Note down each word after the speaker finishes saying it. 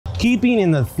Keeping in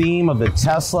the theme of the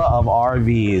Tesla of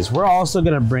RVs, we're also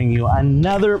going to bring you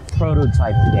another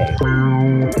prototype today.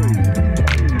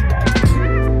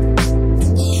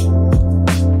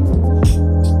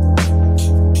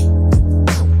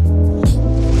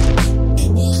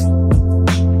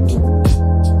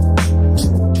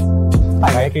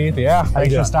 Hi, Keith. Yeah,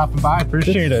 thanks for stopping by.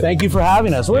 Appreciate it. Thank you for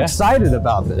having us. We're excited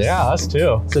about this. Yeah, us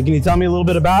too. So can you tell me a little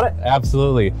bit about it?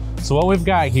 Absolutely. So what we've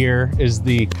got here is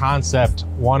the Concept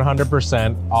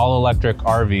 100% all-electric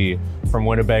RV from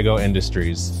Winnebago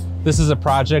Industries. This is a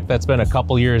project that's been a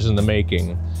couple years in the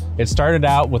making. It started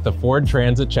out with a Ford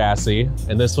Transit chassis,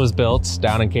 and this was built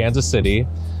down in Kansas City.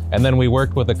 And then we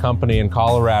worked with a company in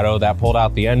Colorado that pulled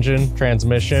out the engine,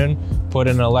 transmission, put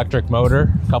in an electric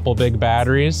motor, a couple big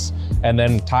batteries, and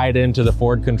then tied into the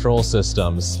Ford control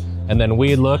systems. And then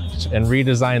we looked and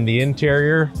redesigned the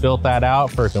interior, built that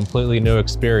out for a completely new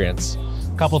experience.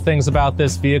 A couple things about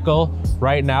this vehicle.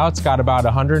 Right now, it's got about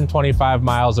 125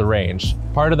 miles of range.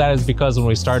 Part of that is because when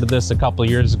we started this a couple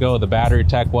years ago, the battery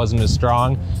tech wasn't as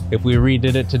strong. If we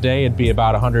redid it today, it'd be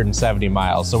about 170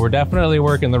 miles. So we're definitely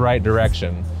working the right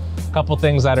direction. Couple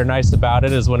things that are nice about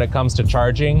it is when it comes to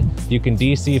charging, you can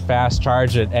DC fast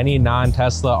charge at any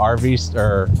non-Tesla RV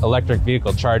or electric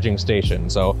vehicle charging station.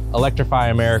 So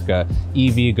Electrify America,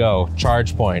 EV Go,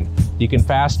 ChargePoint. You can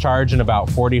fast charge in about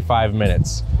 45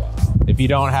 minutes. If you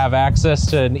don't have access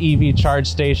to an EV charge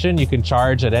station, you can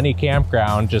charge at any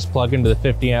campground. Just plug into the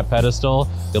 50 amp pedestal.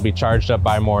 You'll be charged up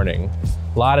by morning.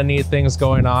 A lot of neat things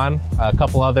going on. A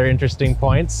couple other interesting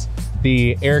points.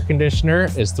 The air conditioner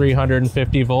is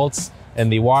 350 volts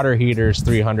and the water heater is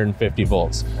 350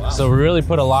 volts. Wow. So we really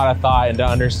put a lot of thought into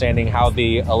understanding how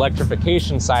the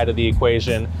electrification side of the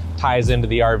equation ties into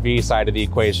the RV side of the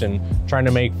equation, trying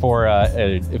to make for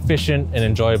an efficient and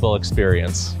enjoyable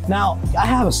experience. Now, I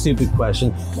have a stupid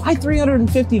question. Why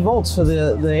 350 volts for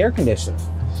the air conditioner?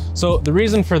 So the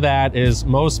reason for that is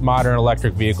most modern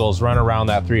electric vehicles run around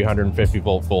that 350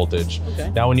 volt voltage.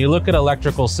 Okay. Now, when you look at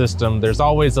electrical system, there's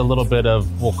always a little bit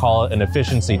of, we'll call it an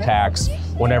efficiency tax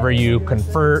whenever you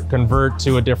convert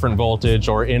to a different voltage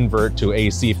or invert to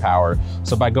AC power.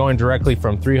 So by going directly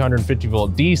from 350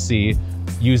 volt DC,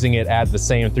 using it at the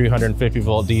same 350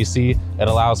 volt DC, it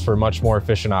allows for much more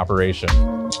efficient operation.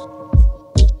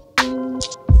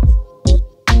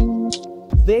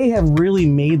 They have really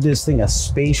made this thing a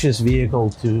spacious vehicle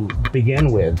to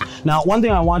begin with. Now, one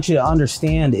thing I want you to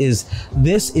understand is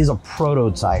this is a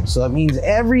prototype. So that means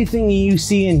everything you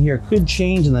see in here could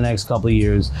change in the next couple of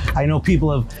years. I know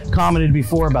people have commented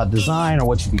before about design or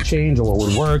what should be changed or what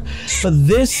would work, but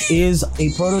this is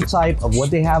a prototype of what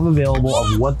they have available,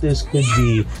 of what this could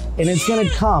be, and it's gonna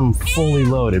come fully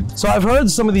loaded. So I've heard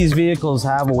some of these vehicles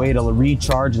have a way to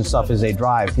recharge and stuff as they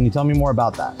drive. Can you tell me more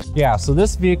about that? Yeah, so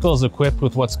this vehicle is equipped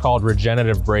with what's called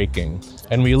regenerative braking.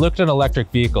 And when you looked at an electric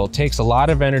vehicle, it takes a lot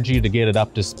of energy to get it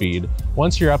up to speed.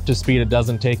 Once you're up to speed, it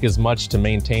doesn't take as much to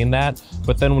maintain that.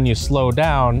 But then when you slow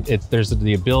down, there's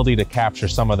the ability to capture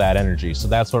some of that energy. So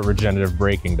that's what regenerative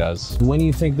braking does. When do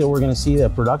you think that we're gonna see the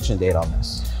production date on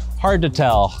this? Hard to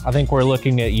tell. I think we're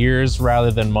looking at years rather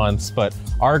than months, but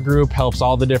our group helps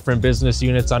all the different business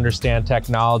units understand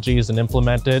technologies and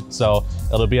implement it. So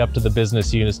it'll be up to the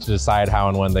business units to decide how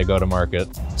and when they go to market.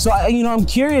 So, I'm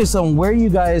curious on where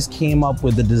you guys came up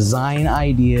with the design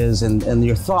ideas and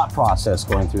your thought process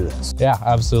going through this. Yeah,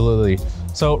 absolutely.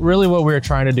 So really what we were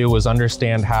trying to do was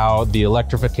understand how the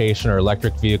electrification or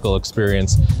electric vehicle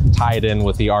experience tied in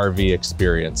with the RV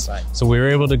experience. Right. So we were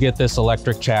able to get this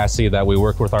electric chassis that we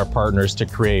worked with our partners to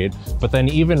create, but then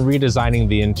even redesigning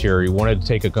the interior, we wanted to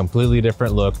take a completely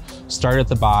different look, start at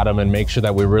the bottom and make sure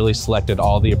that we really selected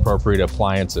all the appropriate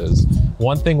appliances.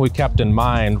 One thing we kept in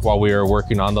mind while we were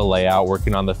working on the layout,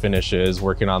 working on the finishes,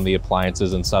 working on the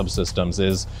appliances and subsystems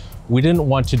is we didn't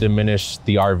want to diminish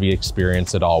the RV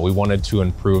experience at all. We wanted to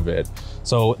improve it.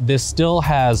 So this still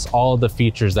has all of the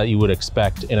features that you would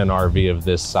expect in an RV of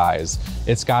this size.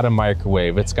 It's got a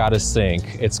microwave, it's got a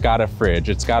sink, it's got a fridge,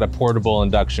 it's got a portable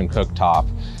induction cooktop,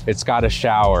 it's got a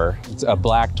shower, it's a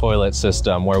black toilet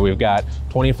system where we've got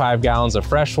 25 gallons of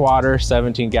fresh water,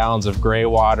 17 gallons of gray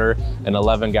water, and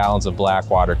 11 gallons of black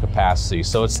water capacity.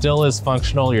 So it still is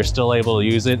functional, you're still able to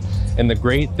use it. And the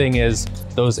great thing is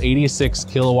those 86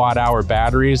 kilowatt hour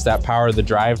batteries that power the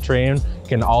drivetrain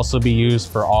can also be used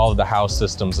for all of the house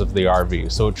systems of the RV.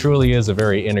 So it truly is a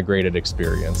very integrated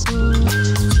experience. Do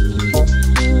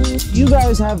you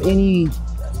guys have any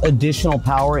additional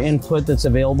power input that's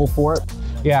available for it?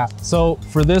 Yeah, so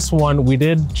for this one, we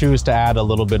did choose to add a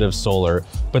little bit of solar,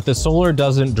 but the solar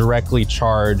doesn't directly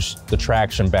charge the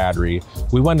traction battery.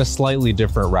 We went a slightly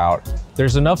different route.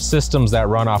 There's enough systems that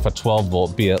run off a 12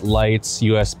 volt, be it lights,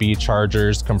 USB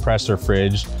chargers, compressor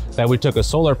fridge, that we took a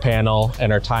solar panel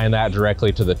and are tying that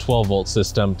directly to the 12 volt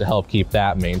system to help keep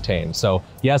that maintained. So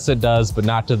yes, it does, but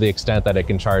not to the extent that it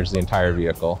can charge the entire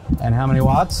vehicle. And how many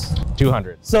watts?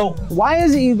 200. So why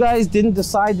is it you guys didn't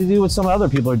decide to do what some other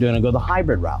people are doing and go the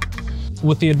hybrid route?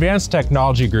 With the advanced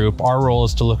technology group, our role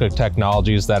is to look at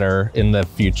technologies that are in the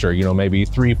future, you know, maybe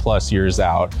 3+ years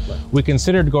out. We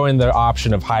considered going the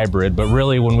option of hybrid, but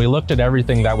really when we looked at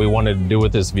everything that we wanted to do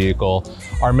with this vehicle,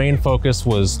 our main focus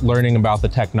was learning about the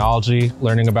technology,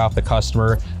 learning about the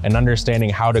customer, and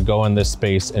understanding how to go in this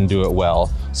space and do it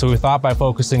well. So we thought by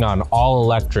focusing on all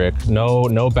electric,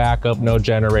 no backup, no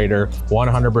generator,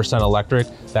 100% electric,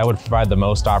 that would provide the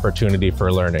most opportunity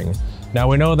for learning. Now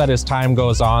we know that as time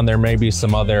goes on, there may be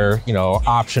some other,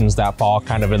 options that fall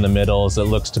kind of in the middle as it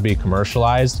looks to be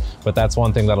commercialized, but that's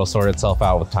one thing that'll sort itself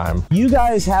out with time. You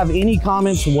guys have any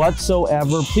comments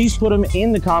whatsoever, please put them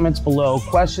in the comments below.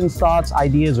 Questions, thoughts,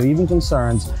 ideas, or even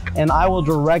concerns, and I will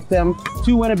direct them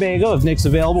to Winnebago. If Nick's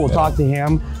available, we'll talk to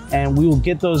him and we will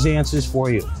get those answers for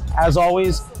you. As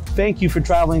always, thank you for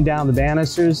traveling down the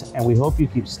banisters, and we hope you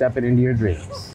keep stepping into your dreams.